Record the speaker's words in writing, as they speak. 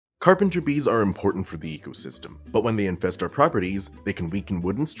Carpenter bees are important for the ecosystem, but when they infest our properties, they can weaken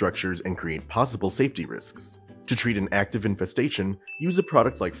wooden structures and create possible safety risks. To treat an active infestation, use a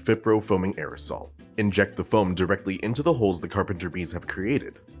product like FiPro Foaming Aerosol. Inject the foam directly into the holes the carpenter bees have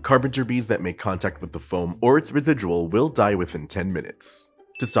created. Carpenter bees that make contact with the foam or its residual will die within 10 minutes.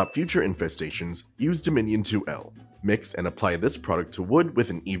 To stop future infestations, use Dominion 2L. Mix and apply this product to wood with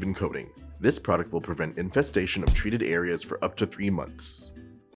an even coating. This product will prevent infestation of treated areas for up to 3 months.